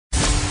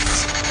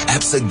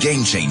ABSA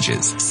Game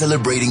Changers,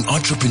 celebrating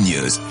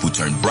entrepreneurs who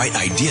turn bright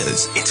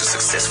ideas into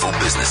successful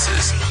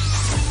businesses.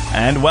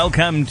 And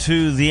welcome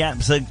to the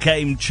ABSA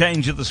Game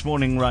Changer this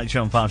morning, right here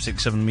on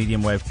 567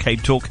 Medium Wave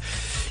Cape Talk.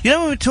 You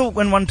know,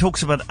 when one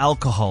talks about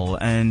alcohol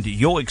and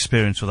your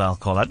experience with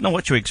alcohol, I don't know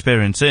what your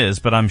experience is,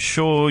 but I'm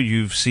sure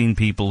you've seen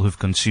people who've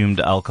consumed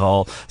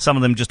alcohol. Some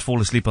of them just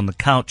fall asleep on the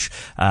couch.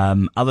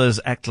 Others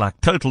act like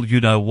total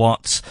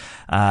you-know-whats.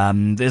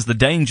 There's the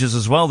dangers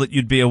as well that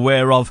you'd be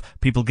aware of,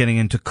 people getting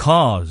into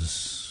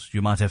cars.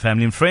 You might have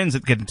family and friends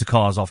that get into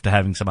cars after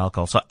having some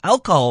alcohol. So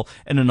alcohol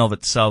in and of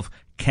itself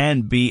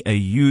can be a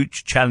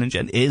huge challenge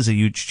and is a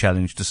huge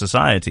challenge to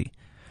society.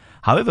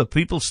 However,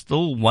 people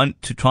still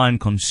want to try and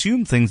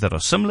consume things that are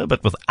similar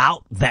but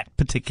without that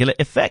particular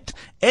effect.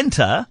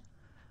 Enter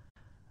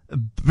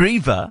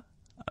Breeva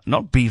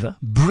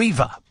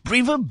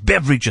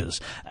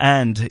Beverages.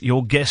 And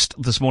your guest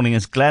this morning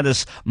is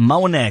Gladys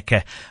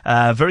Mawaneke.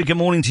 Very good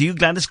morning to you,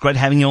 Gladys. Great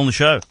having you on the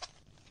show.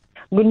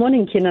 Good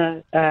morning,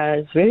 Kina.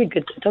 It's very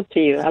good to talk to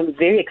you. I'm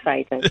very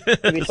excited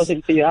to be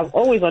talking to you. I've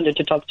always wanted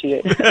to talk to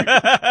you.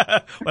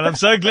 Well, I'm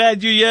so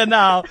glad you're here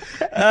now.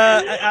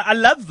 I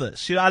love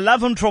this. You know, I love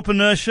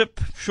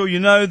entrepreneurship. Sure, you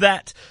know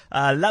that.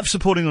 I love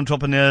supporting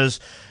entrepreneurs.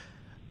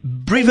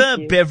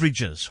 Breeva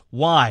Beverages.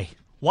 Why?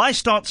 Why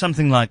start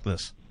something like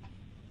this?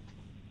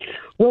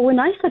 Well, when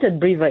I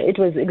started Breeva, it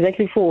was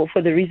exactly for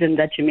the reason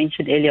that you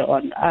mentioned earlier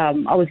on.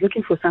 I was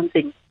looking for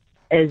something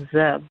as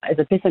a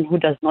person who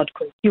does not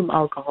consume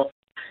alcohol.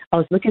 I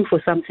was looking for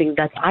something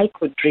that I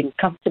could drink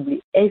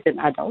comfortably as an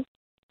adult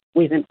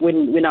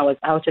when I was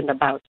out and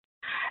about.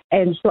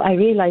 And so I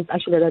realized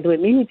actually that there were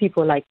many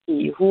people like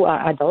me who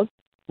are adults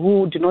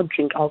who do not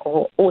drink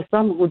alcohol, or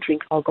some who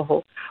drink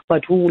alcohol,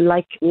 but who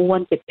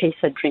want a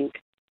pacer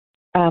drink.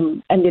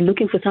 And they're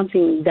looking for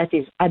something that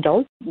is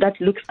adult, that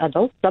looks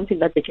adult, something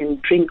that they can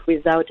drink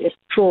without a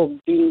straw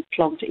being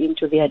plunked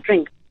into their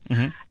drink.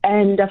 Mm-hmm.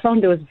 And I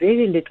found there was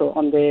very little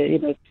on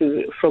the,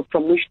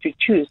 from which to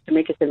choose to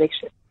make a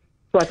selection.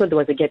 So I thought there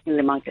was a gap in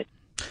the market.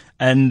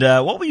 And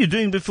what were you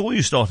doing before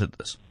you started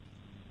this?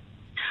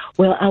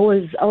 Well, I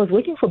was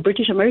working for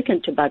British American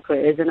Tobacco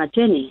as an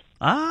attorney.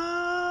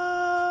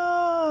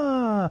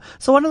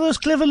 So one of those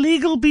clever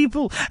legal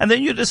people. And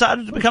then you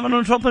decided to become an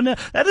entrepreneur.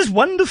 That is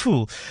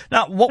wonderful.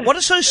 Now, what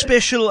is so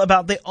special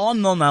about there are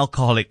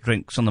non-alcoholic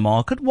drinks on the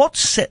market? What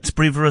sets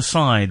Breeva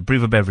aside,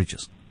 Breeva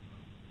Beverages?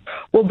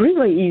 Well,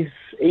 Breeva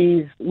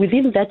is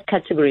within that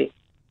category.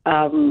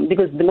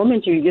 Because the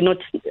moment you're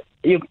not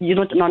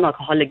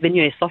non-alcoholic, then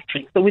you're a soft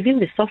drink. So within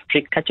the soft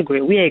drink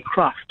category, we are a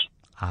craft.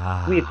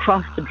 We're a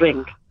craft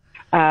drink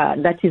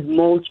that is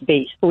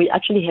malt-based. So we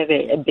actually have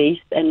a base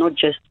and not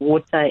just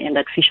water and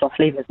artificial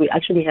flavors. We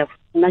actually have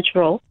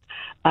natural,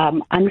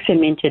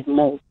 unfermented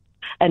malt.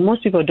 And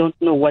most people don't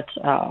know what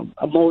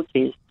a malt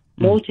is.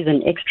 Malt is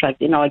an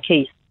extract, in our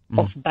case,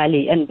 of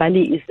barley. And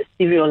barley is a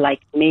cereal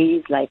like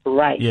maize, like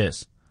rice.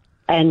 Yes.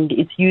 And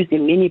it's used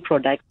in many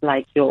products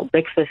like your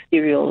breakfast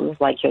cereals,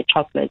 like your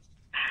chocolates.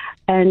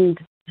 And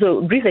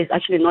so Breeva is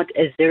actually not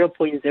a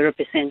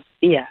 0.0%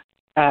 beer.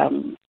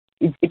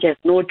 It has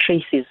no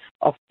traces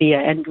of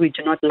beer, and we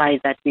do not lie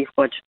that we're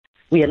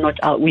not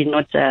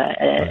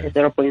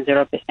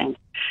 0.0%.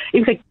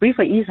 In fact,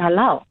 Breeva is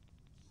halal.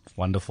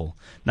 Wonderful.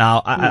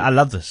 Now, I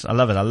love this. I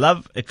love it. I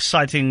love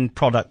exciting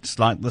products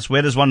like this.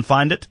 Where does one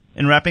find it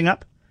in wrapping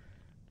up?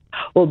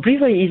 Well,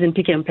 Breeva is in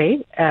Pick n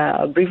Pay.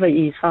 Breeva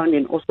is found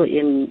also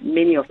in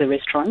many of the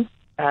restaurants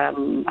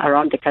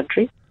around the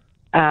country,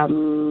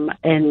 and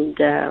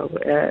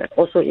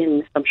also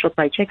in some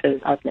Shoprite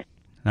Checkers outlets.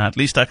 Now, at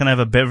least I can have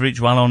a beverage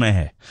while on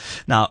air.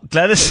 Now,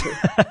 Gladys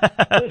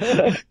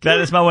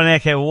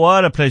Mawaneke,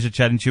 what a pleasure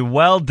chatting to you.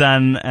 Well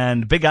done,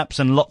 and big ups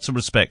and lots of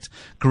respect.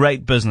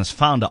 Great business,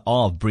 founder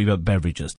of Breeva Beverages.